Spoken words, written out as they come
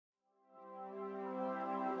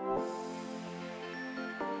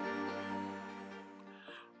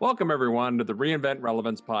Welcome, everyone, to the Reinvent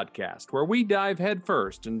Relevance podcast, where we dive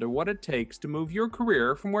headfirst into what it takes to move your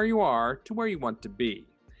career from where you are to where you want to be.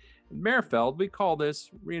 At Merfeld, we call this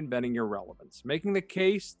reinventing your relevance, making the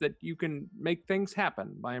case that you can make things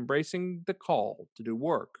happen by embracing the call to do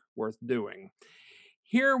work worth doing.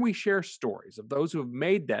 Here we share stories of those who have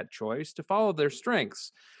made that choice to follow their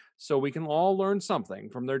strengths so we can all learn something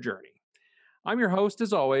from their journey. I'm your host,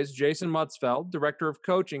 as always, Jason Mutzfeld, Director of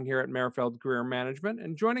Coaching here at Merfeld Career Management,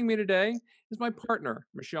 and joining me today is my partner,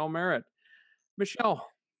 Michelle Merritt. Michelle,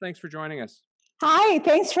 thanks for joining us. Hi,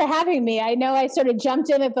 thanks for having me. I know I sort of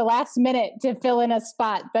jumped in at the last minute to fill in a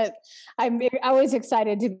spot, but I'm always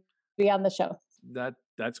excited to be on the show.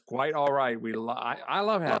 That's quite all right. I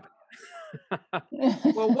love having you.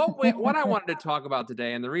 Well, what I wanted to talk about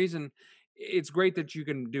today, and the reason it's great that you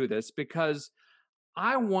can do this, because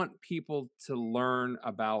I want people to learn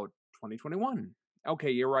about 2021. Okay,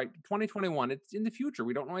 you're right. 2021, it's in the future.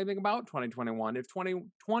 We don't know anything about 2021. If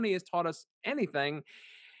 2020 has taught us anything,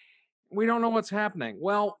 we don't know what's happening.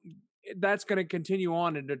 Well, that's going to continue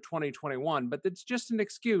on into 2021, but it's just an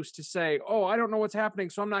excuse to say, oh, I don't know what's happening,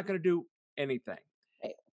 so I'm not going to do anything.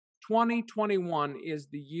 Right. 2021 is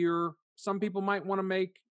the year some people might want to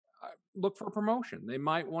look for a promotion. They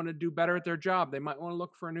might want to do better at their job. They might want to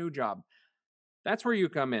look for a new job. That's where you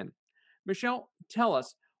come in. Michelle, tell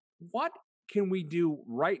us, what can we do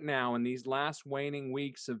right now in these last waning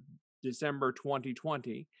weeks of December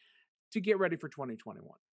 2020 to get ready for 2021?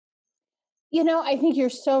 You know, I think you're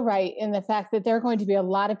so right in the fact that there are going to be a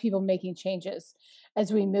lot of people making changes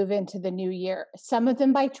as we move into the new year, some of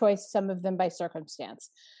them by choice, some of them by circumstance.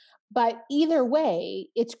 But either way,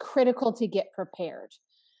 it's critical to get prepared,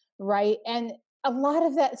 right? And a lot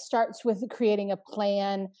of that starts with creating a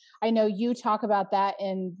plan. I know you talk about that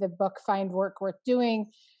in the book Find Work Worth Doing,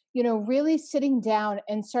 really sitting down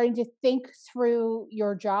and starting to think through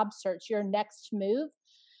your job search, your next move,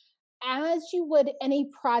 as you would any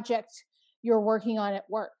project you're working on at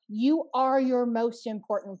work. You are your most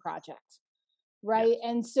important project, right? Yes.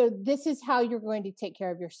 And so this is how you're going to take care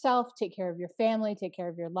of yourself, take care of your family, take care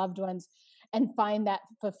of your loved ones, and find that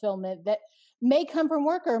fulfillment that may come from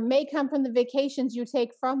work or may come from the vacations you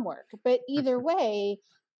take from work. But either way,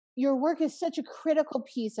 your work is such a critical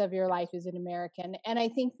piece of your life as an American. And I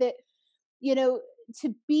think that,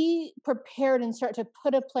 to be prepared and start to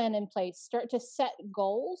put a plan in place, start to set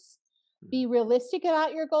goals, be realistic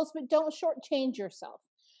about your goals, but don't shortchange yourself.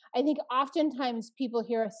 I think oftentimes people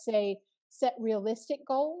hear us say, set realistic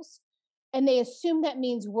goals, and they assume that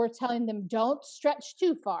means we're telling them don't stretch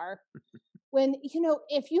too far. When, if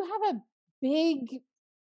you have a big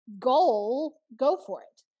goal, go for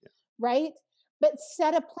it, right? But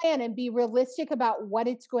set a plan and be realistic about what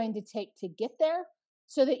it's going to take to get there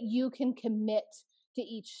so that you can commit to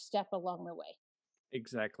each step along the way.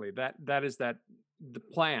 Exactly. That is the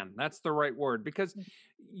plan. That's the right word, because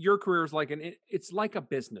your career is it's like a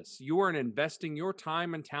business. You are investing your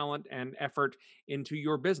time and talent and effort into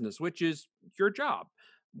your business, which is your job.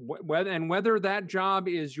 Whether that job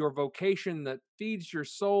is your vocation that feeds your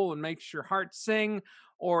soul and makes your heart sing,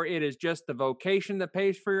 or it is just the vocation that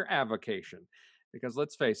pays for your avocation. Because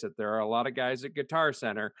let's face it, there are a lot of guys at Guitar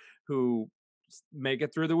Center who make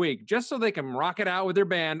it through the week just so they can rock it out with their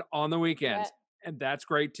band on the weekends. Yeah. And that's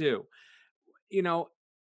great too.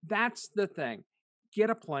 That's the thing. Get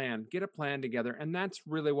a plan together. And that's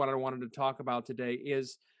really what I wanted to talk about today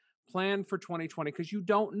is plan for 2020, because you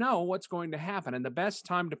don't know what's going to happen. And the best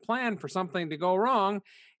time to plan for something to go wrong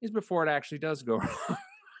is before it actually does go wrong.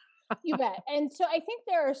 You bet. And so I think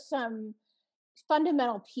there are some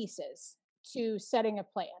fundamental pieces to setting a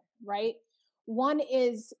plan, right? One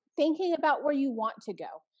is thinking about where you want to go.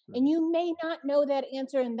 And you may not know that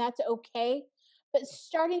answer, and that's okay, but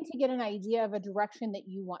starting to get an idea of a direction that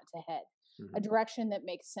you want to head, a direction that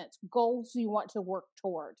makes sense, goals you want to work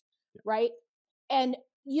toward, right? And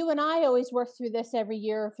you and I always work through this every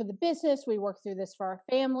year for the business. We work through this for our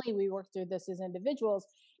family. We work through this as individuals,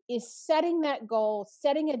 is setting that goal,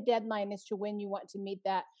 setting a deadline as to when you want to meet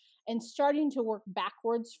that, and starting to work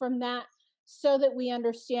backwards from that so that we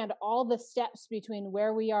understand all the steps between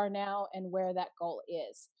where we are now and where that goal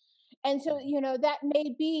is. And so, that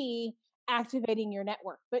may be activating your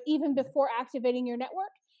network, but even before activating your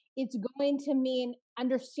network, it's going to mean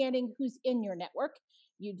understanding who's in your network.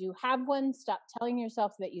 You do have one. Stop telling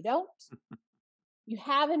yourself that you don't. You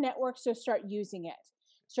have a network, so start using it,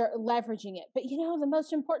 start leveraging it. But the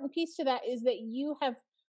most important piece to that is that you have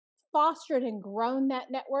fostered and grown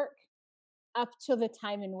that network up to the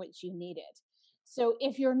time in which you need it. So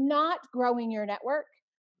if you're not growing your network,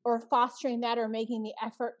 or fostering that or making the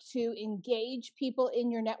effort to engage people in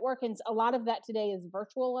your network. And a lot of that today is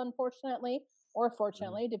virtual, unfortunately, or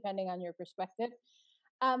fortunately, depending on your perspective.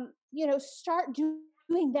 Start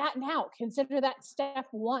doing that now. Consider that step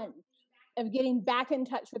one of getting back in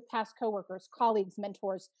touch with past coworkers, colleagues,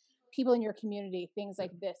 mentors, people in your community, things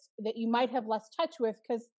like this that you might have lost touch with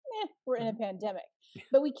because we're in a pandemic.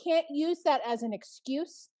 But we can't use that as an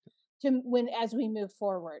excuse as we move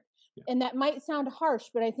forward. Yeah. And that might sound harsh,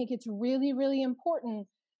 but I think it's really, really important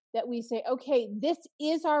that we say, okay, this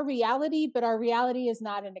is our reality, but our reality is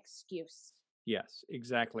not an excuse. Yes,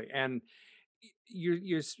 exactly. And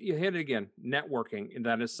you hit it again. Networking, and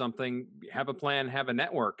that is something. Have a plan, have a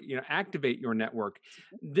network. Activate your network.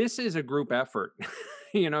 This is a group effort.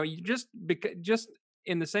 You just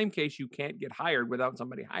in the same case, you can't get hired without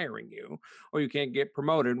somebody hiring you, or you can't get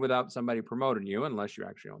promoted without somebody promoting you, unless you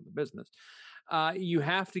actually own the business. You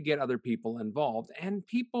have to get other people involved. And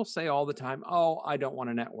people say all the time, "Oh, I don't want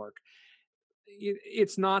to network."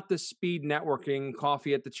 It's not the speed networking,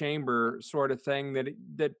 coffee at the chamber sort of thing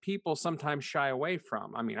that people sometimes shy away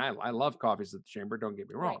from. I mean, I love coffees at the chamber. Don't get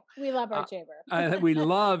me wrong. Right. We love our chamber. We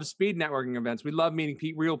love speed networking events. We love meeting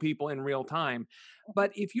real people in real time.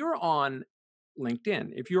 But if you're on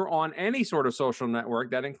LinkedIn, if you're on any sort of social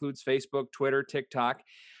network that includes Facebook, Twitter, TikTok,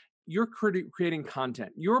 you're creating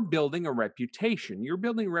content. You're building a reputation. You're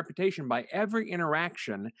building a reputation by every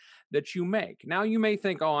interaction that you make. Now, you may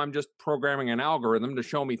think, oh, I'm just programming an algorithm to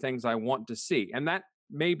show me things I want to see. And that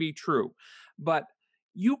may be true. But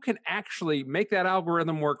you can actually make that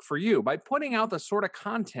algorithm work for you by putting out the sort of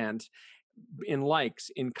content in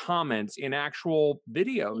likes, in comments, in actual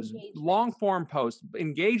videos, long form posts,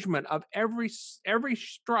 engagement of every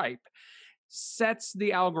stripe sets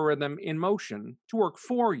the algorithm in motion to work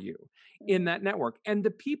for you in that network. And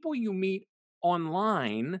the people you meet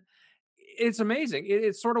online, it's amazing.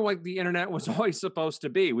 It's sort of like the internet was always supposed to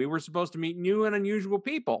be. We were supposed to meet new and unusual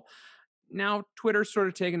people. Now, Twitter's sort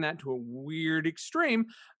of taken that to a weird extreme,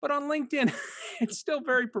 but on LinkedIn, it's still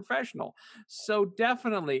very professional. So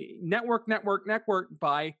definitely network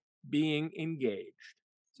by being engaged.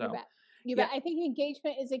 So you bet. I think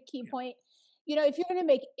engagement is a key point.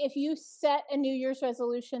 If you set a New Year's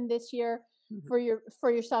resolution this year for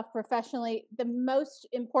yourself professionally,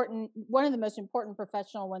 one of the most important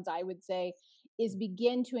professional ones, I would say, is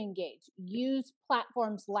begin to engage. Use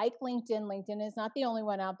platforms like LinkedIn. LinkedIn is not the only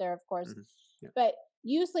one out there, of course, but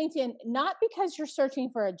use LinkedIn not because you're searching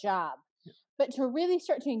for a job, but to really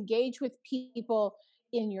start to engage with people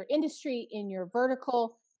in your industry, in your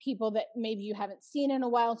vertical, people that maybe you haven't seen in a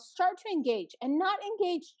while. Start to engage, and not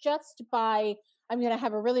engage just by, I'm going to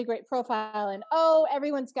have a really great profile and, oh,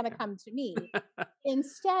 everyone's going to come to me.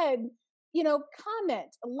 Instead,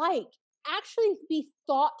 comment, actually be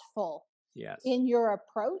thoughtful in your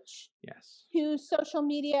approach to social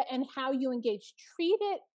media and how you engage. Treat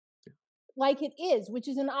it like it is, which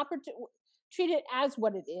is an opportunity. Treat it as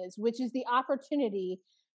what it is, which is the opportunity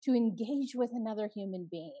to engage with another human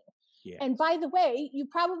being. Yes. And by the way, you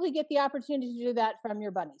probably get the opportunity to do that from your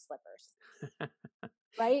bunny slippers.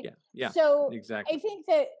 Right? Yeah. So exactly. I think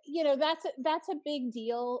that, that's a big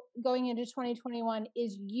deal going into 2021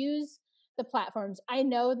 is use the platforms. I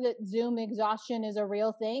know that Zoom exhaustion is a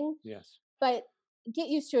real thing. Yes. But get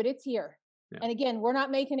used to it. It's here. Yeah. And again, we're not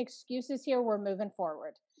making excuses here. We're moving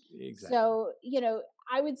forward. Exactly. So,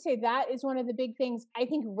 I would say that is one of the big things. I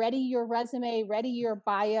think ready your resume, ready your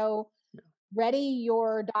bio, ready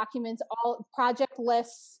your documents, all project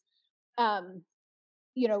lists,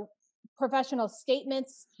 professional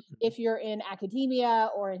statements, if you're in academia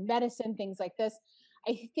or in medicine, things like this.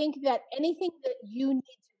 I think that anything that you need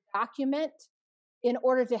to document in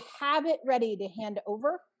order to have it ready to hand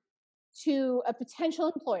over to a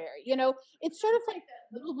potential employer, it's sort of like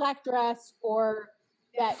that little black dress or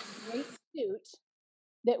that great suit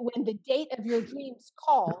that when the date of your dreams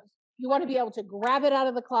calls, you want to be able to grab it out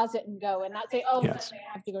of the closet and go, and not say, oh, yes, I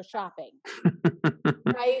have to go shopping.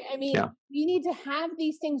 Right? I mean, we need to have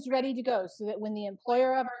these things ready to go so that when the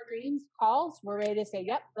employer of our dreams calls, we're ready to say,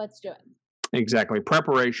 yep, let's do it. Exactly.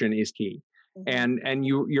 Preparation is key. Mm-hmm. And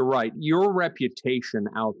you're right. Your reputation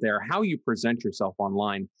out there, how you present yourself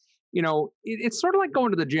online, it's sort of like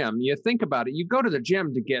going to the gym. You think about it. You go to the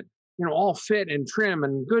gym to get, all fit and trim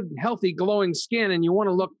and good, healthy, glowing skin, and you want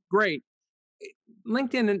to look great.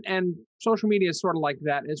 LinkedIn and social media is sort of like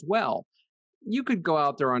that as well. You could go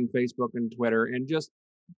out there on Facebook and Twitter and just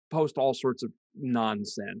post all sorts of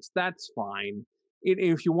nonsense. That's fine.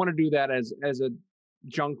 If you want to do that as a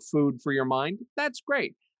junk food for your mind, that's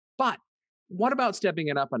great. But what about stepping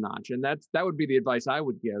it up a notch? And that would be the advice I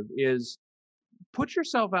would give is put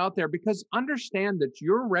yourself out there, because understand that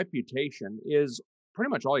your reputation is pretty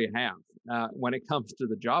much all you have when it comes to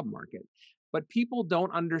the job market. But people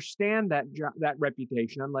don't understand that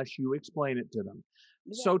reputation unless you explain it to them.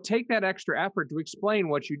 Yeah. So take that extra effort to explain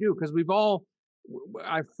what you do, because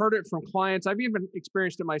I've heard it from clients. I've even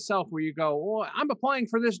experienced it myself, where you go, "Well, I'm applying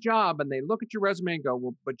for this job," and they look at your resume and go,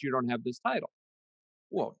 "Well, but you don't have this title."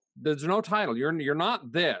 Well, there's no title. You're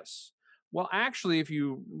not this. Well, actually, if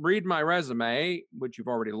you read my resume, which you've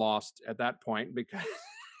already lost at that point, because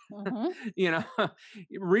Mm-hmm. you know,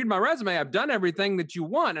 read my resume, I've done everything that you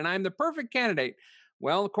want, and I'm the perfect candidate.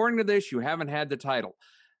 Well, according to this, you haven't had the title.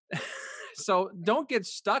 So don't get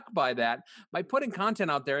stuck by that, by putting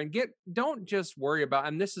content out there, and don't just worry about,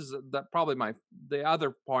 and this is probably the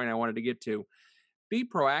other point I wanted to get to. Be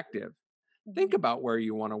proactive. Think Mm-hmm. about where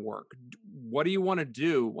you want to work. What do you want to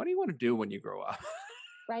do? What do you want to do when you grow up?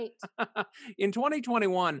 Right. In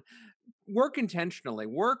 2021, work intentionally,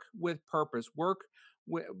 work with purpose,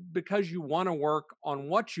 because you want to work on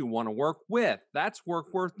what you want to work with. That's work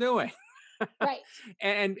worth doing. Right.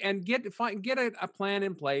 And get a plan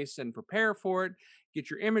in place and prepare for it. Get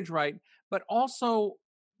your image right, but also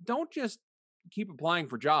don't just keep applying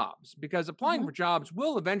for jobs, because applying Mm-hmm. for jobs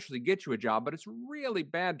will eventually get you a job, but it's really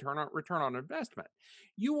bad return on investment.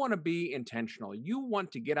 You want to be intentional. You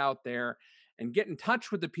want to get out there and get in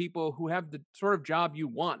touch with the people who have the sort of job you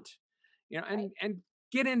want, Right. and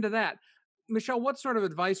get into that. Michelle, what sort of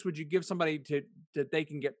advice would you give somebody that they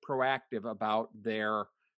can get proactive about their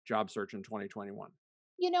job search in 2021?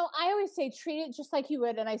 I always say treat it just like you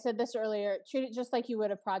would, and I said this earlier, treat it just like you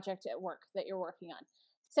would a project at work that you're working on.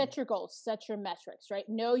 Set your goals, set your metrics, right?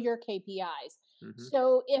 Know your KPIs. Mm-hmm.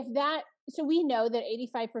 So we know that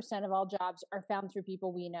 85% of all jobs are found through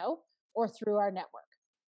people we know or through our network,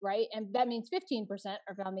 right? And that means 15%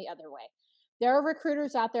 are found the other way. There are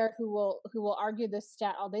recruiters out there who will argue this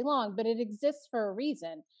stat all day long, but it exists for a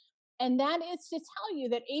reason. And that is to tell you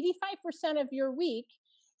that 85% of your week,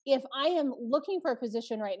 if I am looking for a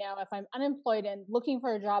position right now, if I'm unemployed and looking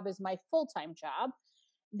for a job as my full-time job,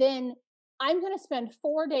 then I'm going to spend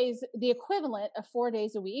 4 days, the equivalent of 4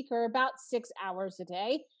 days a week, or about 6 hours a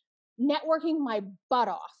day, networking my butt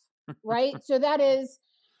off, right? So that's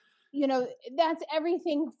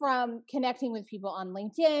everything from connecting with people on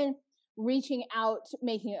LinkedIn, reaching out,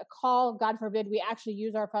 making a call. God forbid we actually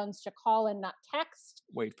use our phones to call and not text.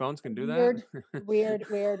 Wait, phones can do Weird, that?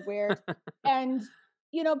 weird. And,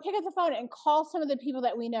 pick up the phone and call some of the people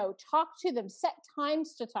that we know, talk to them, set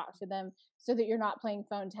times to talk to them so that you're not playing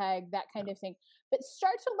phone tag, that kind of thing. But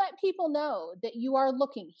start to let people know that you are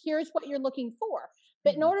looking. Here's what you're looking for.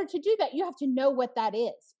 But in order to do that, you have to know what that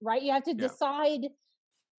is, right? You have to decide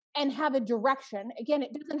and have a direction. Again,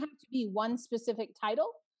 it doesn't have to be one specific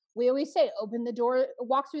title. We always say, open the door,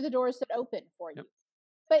 walk through the doors that open for you.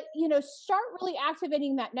 But, start really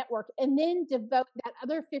activating that network, and then devote that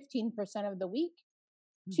other 15% of the week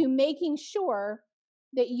to making sure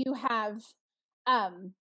that you've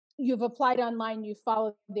applied online, you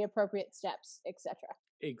followed the appropriate steps, etc.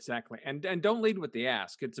 Exactly. And don't lead with the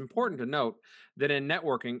ask. It's important to note that in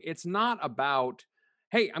networking, it's not about,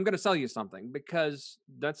 hey, I'm going to sell you something, because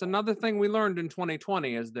that's another thing we learned in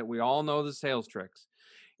 2020, is that we all know the sales tricks.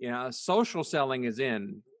 Social selling is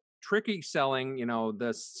in. Tricky selling,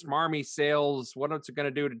 the smarmy sales, what it's going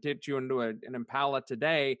to do to get you into an Impala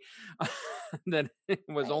today that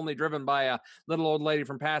was only driven by a little old lady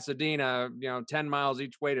from Pasadena, 10 miles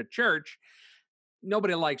each way to church.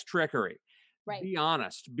 Nobody likes trickery. Right. Be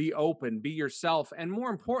honest, be open, be yourself. And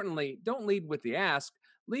more importantly, don't lead with the ask,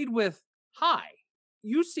 lead with, hi,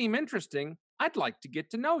 you seem interesting. I'd like to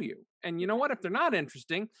get to know you. And you know what? If they're not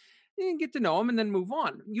interesting, you can get to know them and then move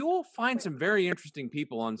on. You'll find some very interesting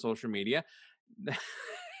people on social media.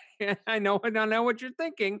 I know what you're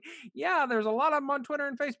thinking. Yeah, there's a lot of them on Twitter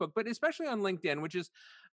and Facebook, but especially on LinkedIn, which is,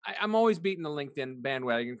 I'm always beating the LinkedIn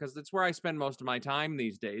bandwagon, because that's where I spend most of my time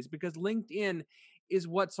these days, because LinkedIn is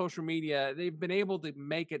what social media, they've been able to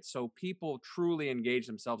make it so people truly engage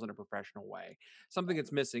themselves in a professional way, something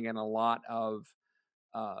that's missing in a lot of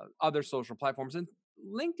other social platforms. And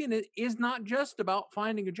LinkedIn is not just about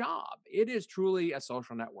finding a job. It is truly a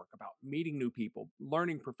social network about meeting new people,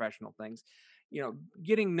 learning professional things,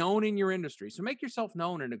 getting known in your industry. So make yourself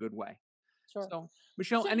known in a good way. Sure. So,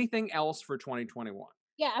 Michelle, anything else for 2021?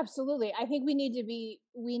 Yeah, absolutely. I think we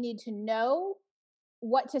need to know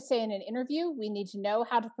what to say in an interview. We need to know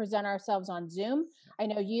how to present ourselves on Zoom. I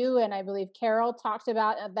know you and I believe Carol talked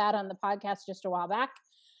about that on the podcast just a while back.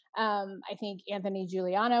 I think Anthony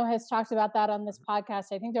Giuliano has talked about that on this podcast.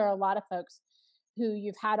 I think there are a lot of folks who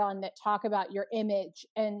you've had on that talk about your image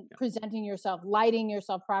and presenting yourself, lighting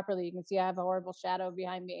yourself properly. You can see I have a horrible shadow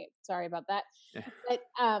behind me. Sorry about that. But,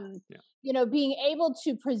 being able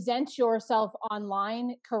to present yourself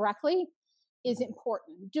online correctly is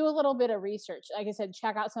important. Do a little bit of research. Like I said,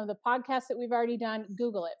 check out some of the podcasts that we've already done.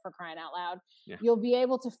 Google it, for crying out loud. You'll be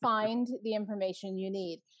able to find the information you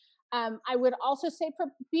need. I would also say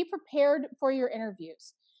be prepared for your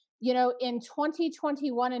interviews. In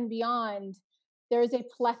 2021 and beyond, there is a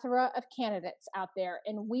plethora of candidates out there,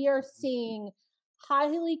 and we are seeing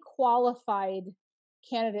highly qualified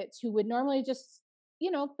candidates who would normally just,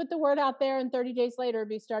 put the word out there and 30 days later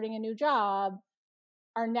be starting a new job,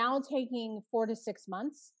 are now taking 4 to 6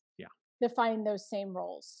 months to find those same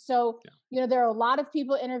roles. So, there are a lot of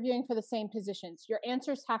people interviewing for the same positions. Your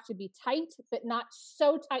answers have to be tight, but not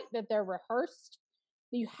so tight that they're rehearsed.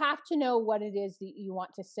 You have to know what it is that you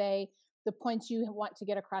want to say, the points you want to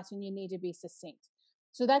get across, and you need to be succinct.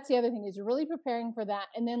 So that's the other thing, is really preparing for that.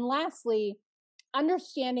 And then lastly,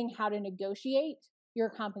 understanding how to negotiate your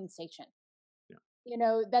compensation.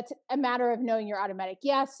 That's a matter of knowing your automatic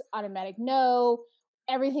yes, automatic no,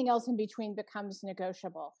 everything else in between becomes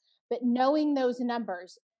negotiable. But knowing those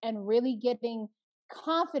numbers and really getting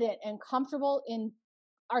confident and comfortable in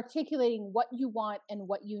articulating what you want and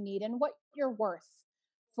what you need and what you're worth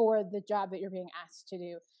for the job that you're being asked to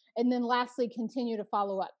do. And then lastly, continue to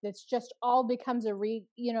follow up. That's just all becomes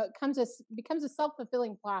becomes a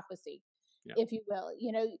self-fulfilling prophecy, if you will.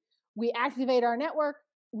 We activate our network,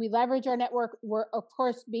 we leverage our network. We're, of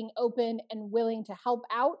course, being open and willing to help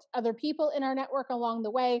out other people in our network along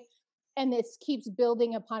the way. And this keeps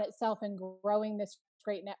building upon itself and growing this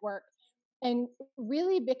great network, and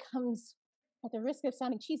really becomes, at the risk of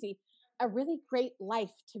sounding cheesy, a really great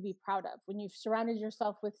life to be proud of when you've surrounded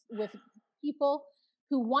yourself with people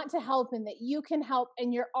who want to help and that you can help,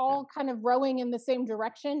 and you're all kind of rowing in the same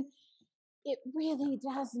direction. It really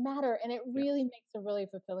does matter, and it really makes a really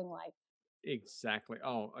fulfilling life. Exactly.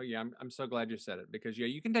 Oh yeah. I'm so glad you said it, because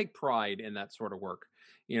you can take pride in that sort of work.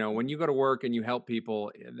 When you go to work and you help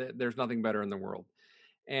people, there's nothing better in the world.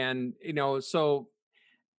 And, so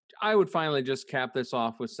I would finally just cap this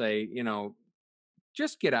off with say,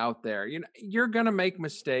 just get out there. You're going to make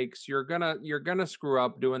mistakes. You're going to screw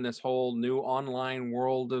up doing this whole new online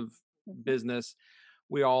world of business.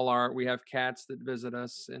 We all are. We have cats that visit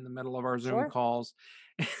us in the middle of our Zoom calls.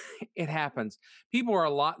 It happens. People are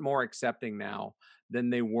a lot more accepting now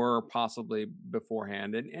than they were possibly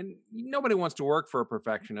beforehand. And nobody wants to work for a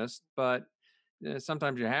perfectionist, but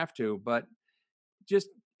sometimes you have to. But just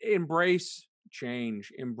embrace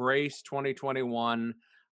change. Embrace 2021,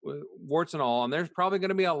 warts and all. And there's probably going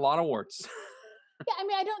to be a lot of warts.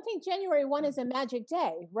 I don't think January 1 is a magic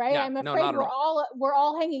day, right? Yeah, I'm afraid we're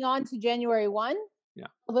all hanging on to January 1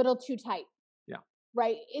 a little too tight.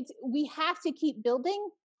 Right? We have to keep building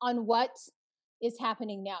on what is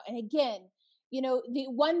happening now. And again, the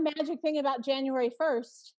one magic thing about January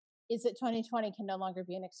 1st is that 2020 can no longer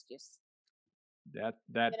be an excuse. That's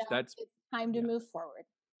it's time to move forward.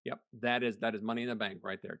 Yep. That is money in the bank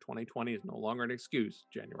right there. 2020 is no longer an excuse.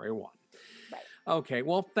 January 1. Right. Okay.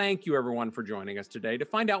 Well, thank you everyone for joining us today. To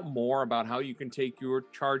find out more about how you can take your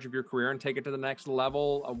charge of your career and take it to the next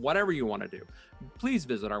level of whatever you want to do, please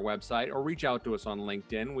visit our website or reach out to us on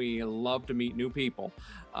LinkedIn. We love to meet new people.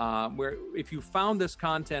 If you found this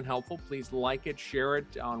content helpful, please like it, share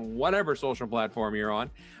it on whatever social platform you're on.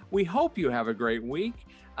 We hope you have a great week.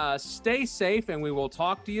 Stay safe, and we will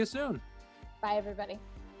talk to you soon. Bye, everybody.